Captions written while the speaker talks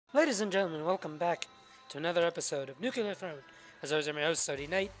Ladies and gentlemen, welcome back to another episode of Nuclear Throne. As always, I'm your host, Saudi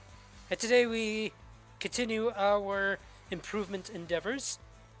Knight, and today we continue our improvement endeavors.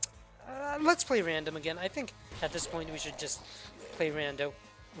 Let's play random again. I think at this point we should just play rando.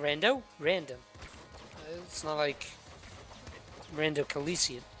 Rando? Random. It's not like Rando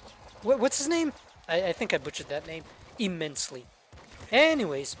Calician. What's his name? I think I butchered that name immensely.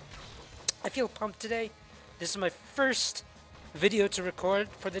 Anyways, I feel pumped today. This is my first video to record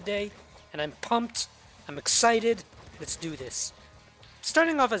for the day, and I'm pumped. I'm excited. Let's do this.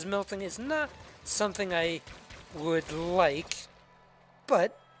 Starting off as melting is not something I would like,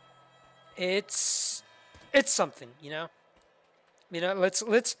 but it's something, you know.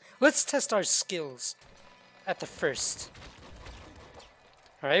 Let's test our skills at the first.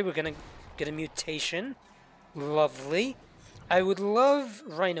 All right, we're gonna get a mutation. Lovely. I would love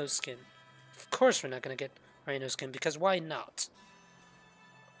Rhino skin. Of course, we're not gonna get Rhino skin because why not?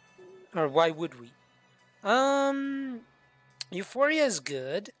 Or why would we? Euphoria is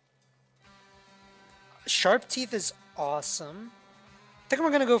good. Sharp Teeth is awesome. I think we're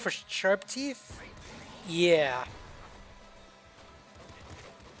gonna go for Sharp Teeth. Yeah.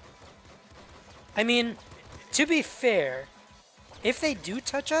 I mean, to be fair, if they do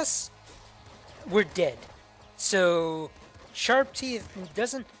touch us, we're dead. So, Sharp Teeth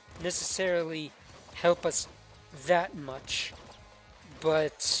doesn't necessarily help us that much,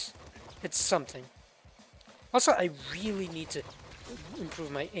 but it's something. Also, I really need to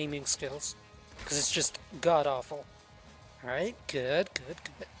improve my aiming skills, because it's just god-awful. Alright, good.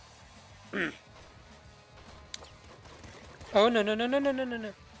 Oh,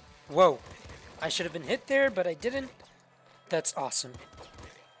 no. Whoa. I should have been hit there, but I didn't. That's awesome.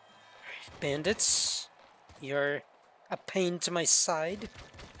 Bandits, you're a pain to my side.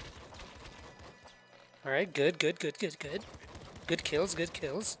 Alright, good. Good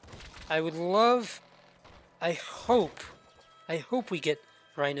kills. I would love... I hope we get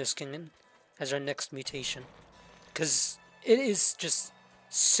Rhino Skin as our next mutation. Because it is just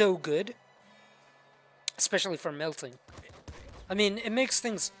so good. Especially for melting. I mean, it makes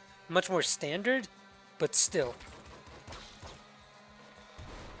things much more standard, but still.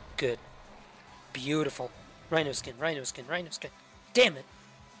 Good. Beautiful. Rhino Skin. Damn it!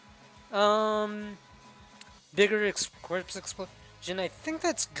 Bigger corpse explosion. I think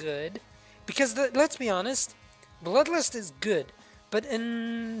that's good. Because, let's be honest, Bloodlust is good. But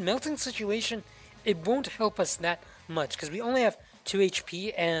in melting situation, it won't help us that much. Because we only have 2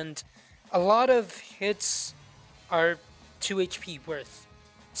 HP and a lot of hits are 2 HP worth.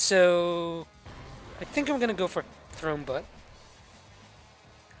 So, I think I'm going to go for Throne Butt.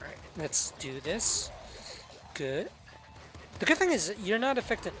 Alright, let's do this. Good. The good thing is you're not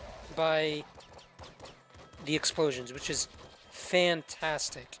affected by the explosions, which is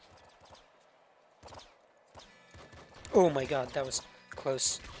fantastic. Oh my god, that was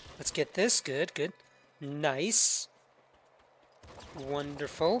close. Let's get this. Good. Nice.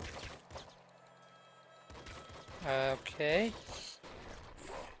 Wonderful. Okay.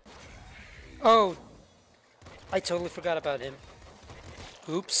 Oh! I totally forgot about him.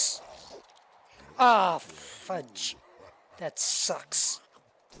 Oops. Ah, fudge. That sucks.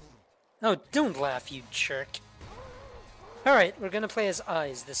 Oh, don't laugh, you jerk. Alright, we're gonna play as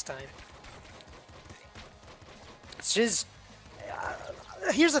Eyes this time. It's just...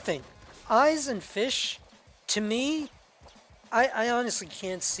 here's the thing. Eyes and Fish, to me, I honestly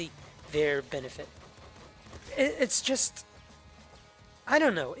can't see their benefit. It's just... I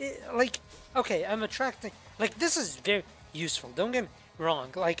don't know. Okay, I'm attracting... Like, this is very useful. Don't get me wrong.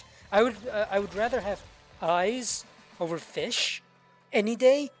 Like, I would rather have Eyes over Fish any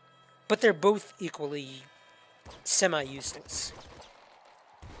day, but they're both equally semi-useless.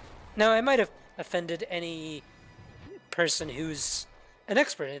 Now, I might have offended any person who's an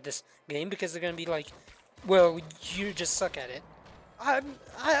expert at this game because they're going to be like, well, you just suck at it.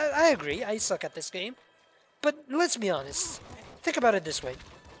 I agree, I suck at this game. But let's be honest. Think about it this way.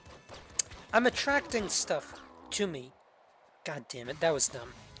 I'm attracting stuff to me. God damn it, that was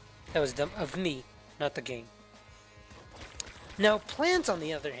dumb. That was dumb of me, not the game. Now, Plant, on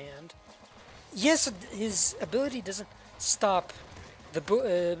the other hand, yes, his ability doesn't stop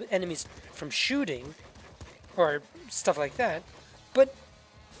the enemies from shooting, or stuff like that, but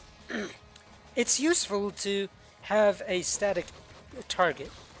it's useful to have a static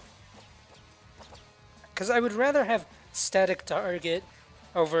target. Because I would rather have static target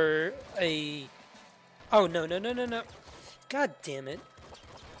over a... Oh, no. God damn it.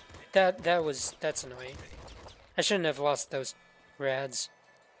 That's annoying. I shouldn't have lost those rads.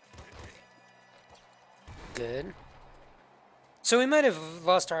 Good. So we might have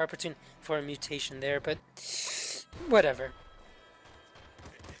lost our opportunity for a mutation there, but whatever.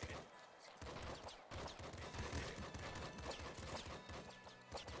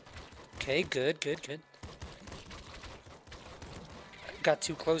 Okay, good, good, good. Got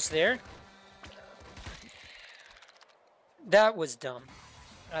too close there. That was dumb.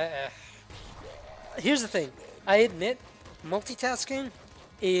 Here's the thing. I admit, multitasking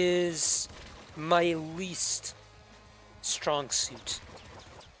is my least strong suit.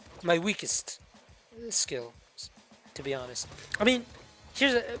 My weakest skill, to be honest. I mean,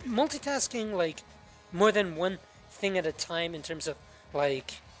 here's multitasking, like, more than one thing at a time in terms of,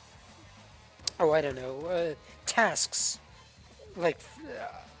 like, oh, I don't know, tasks. Like,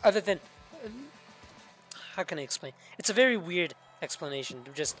 other than, how can I explain? It's a very weird explanation.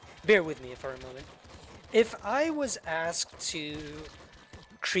 Just bear with me for a moment. If I was asked to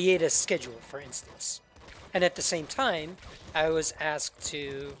create a schedule, for instance, and at the same time, I was asked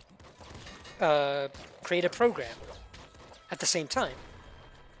to create a program at the same time,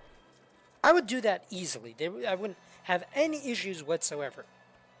 I would do that easily. I wouldn't have any issues whatsoever,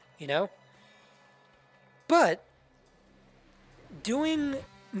 you know? But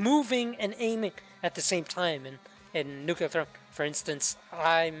moving and aiming at the same time in Nuclear Throne, for instance,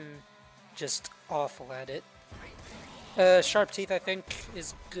 I'm just awful at it. Sharp Teeth, I think,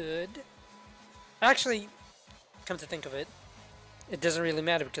 is good. Actually, come to think of it, it doesn't really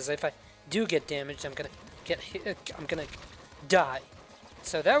matter because if I do get damaged, I'm gonna get hit, I'm gonna die.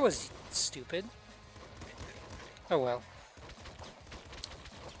 So that was stupid. Oh well.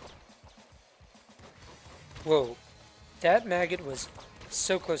 Whoa. That maggot was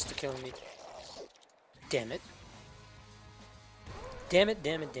so close to killing me. Damn it. Damn it,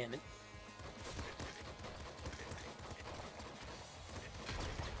 damn it, damn it.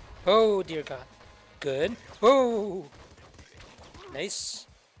 Oh, dear God. Good. Whoa! Nice.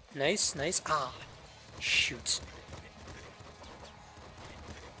 Nice, nice. Ah. Shoot.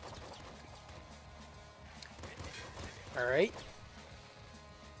 Alright.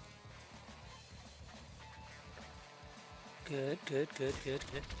 Good, good, good, good,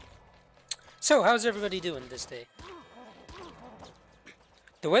 good. So, how's everybody doing this day?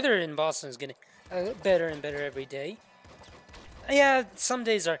 The weather in Boston is getting better and better every day. Yeah, some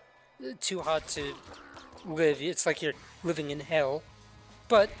days are too hot to live. It's like you're living in hell.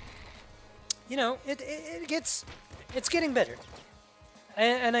 But, you know, it's getting better.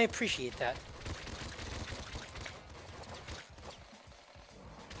 And I appreciate that.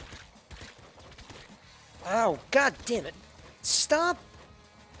 Oh, God damn it. Stop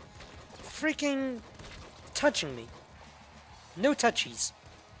freaking touching me. No touchies.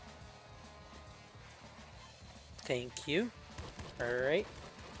 Thank you. Alright.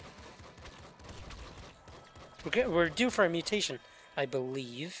 We're due for a mutation, I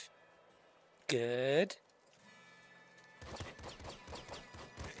believe. Good.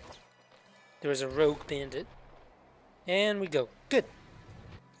 There was a rogue bandit. And we go. Good.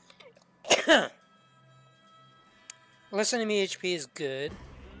 Less enemy HP is good.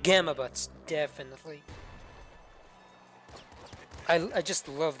 Gamma butts, definitely. I just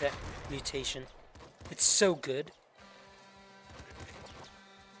love that mutation. It's so good.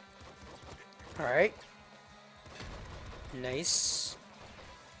 Alright. Nice.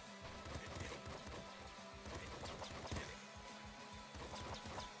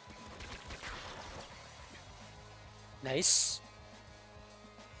 Nice.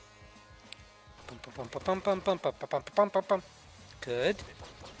 Good.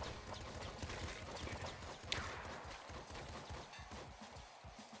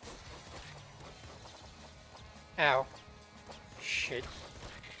 Ow. Shit.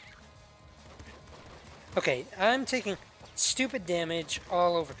 Okay, I'm taking stupid damage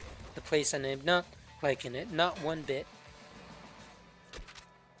all over the place and I'm not liking it. Not one bit.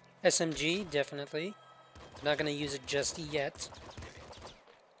 SMG, definitely. Not gonna use it just yet.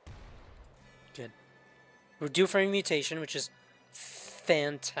 Good. We're due for a mutation, which is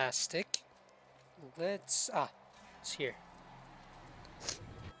fantastic. Let's... it's here.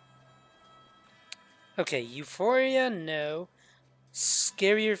 Okay, Euphoria, no.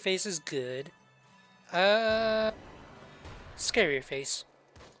 Scarier Face is good. Scarier Face.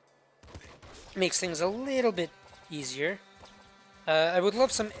 Makes things a little bit easier. I would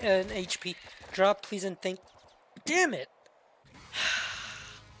love some an HP drop, please and thank... Damn it!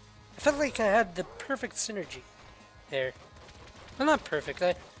 I felt like I had the perfect synergy there. Well, not perfect.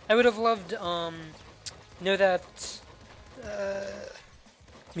 I would have loved, know that,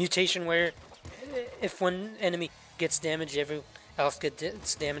 mutation where if one enemy gets damaged, everyone else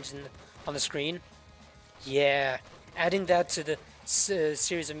gets damaged on the screen. Yeah, Adding that to the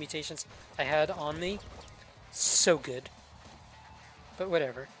series of mutations I had on me, so good. But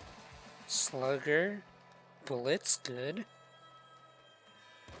whatever. Slugger, bullets, good.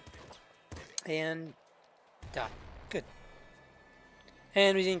 And dot, good.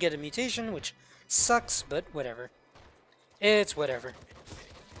 And we didn't get a mutation, which sucks, but whatever. It's whatever.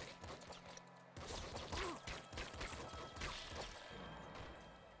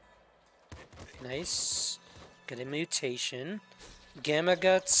 Nice. Get a mutation. Gamma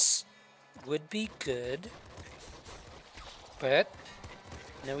Guts would be good. But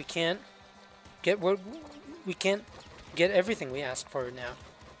no, we can't get what we can't get everything we ask for now.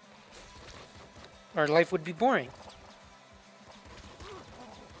 Our life would be boring.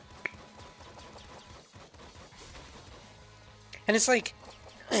 And it's like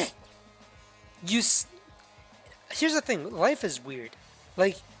here's the thing, life is weird.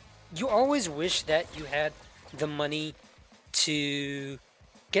 Like, you always wish that you had the money to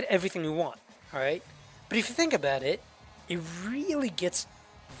get everything you want, alright? But if you think about it, it really gets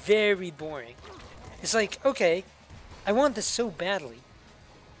very boring. It's like, okay, I want this so badly,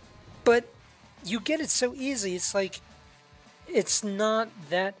 but you get it so easy, it's like, it's not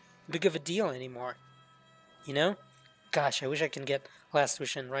that big of a deal anymore, you know? Gosh, I wish I can get Last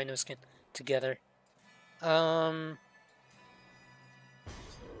Wish and Rhino Skin together. Yeah,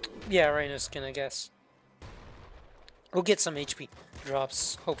 Rhino Skin, I guess. We'll get some HP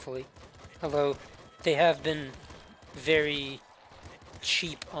drops, hopefully. Although, they have been very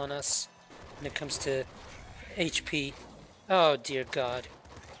cheap on us when it comes to HP. Oh, dear God.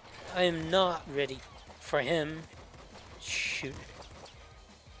 I am not ready for him. Shoot.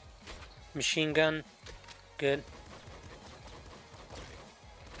 Machine gun. Good.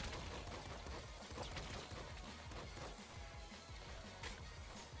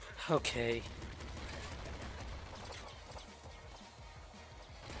 Okay.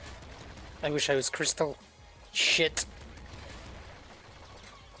 I wish I was Crystal. Shit.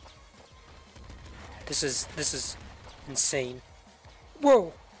 This is insane.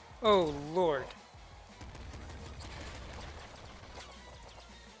 Whoa! Oh, Lord.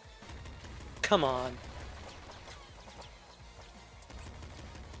 Come on.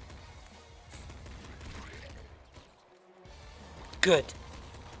 Good.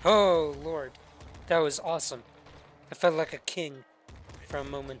 Oh, Lord. That was awesome. I felt like a king for a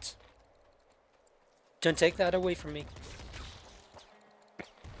moment. Don't take that away from me.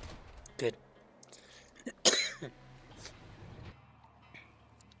 Good.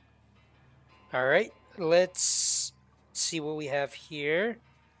 Alright, let's see what we have here.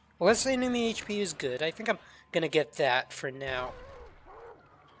 Well, let's say enemy HP is good. I think I'm gonna get that for now.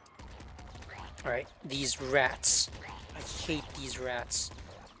 Alright, these rats. I hate these rats.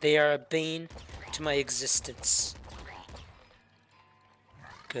 They are a bane to my existence.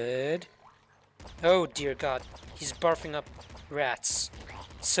 Good. Oh dear God, he's barfing up rats.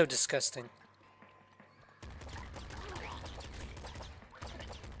 So disgusting.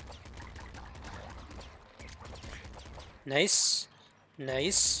 Nice.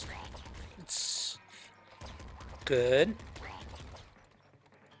 Nice. It's good.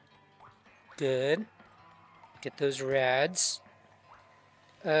 Good. Get those rads.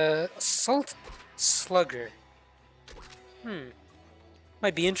 Assault Slugger.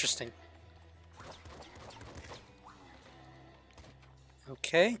 Might be interesting.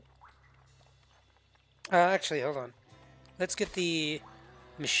 Okay. Actually, hold on. Let's get the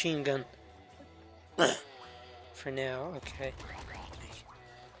machine gun for now. Okay.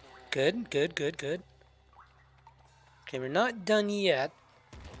 Good, good, good, good. Okay, we're not done yet.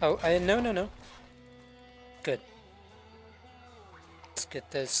 Oh, no. Good. Let's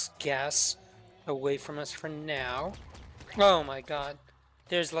get this gas away from us for now. Oh my God.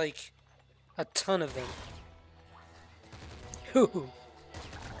 There's like a ton of them. Hoo-hoo.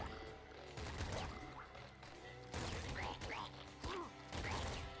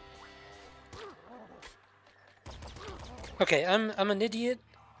 Okay, I'm an idiot.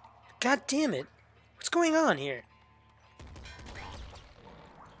 God damn it. What's going on here?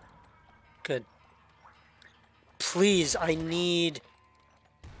 Good. Please, I need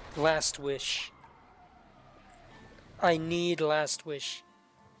Last Wish. I need Last Wish.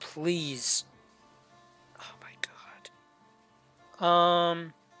 Please. Oh my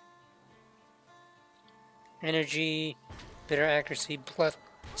God. Energy, bitter accuracy, plus,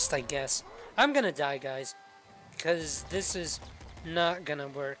 I guess. I'm gonna die, guys. Because this is not gonna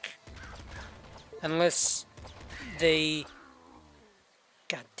work. Unless they...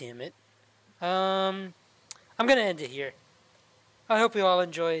 God damn it. I'm gonna end it here. I hope you all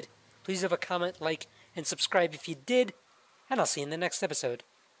enjoyed. Please leave a comment, like, and subscribe if you did, and I'll see you in the next episode.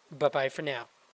 Bye-bye for now.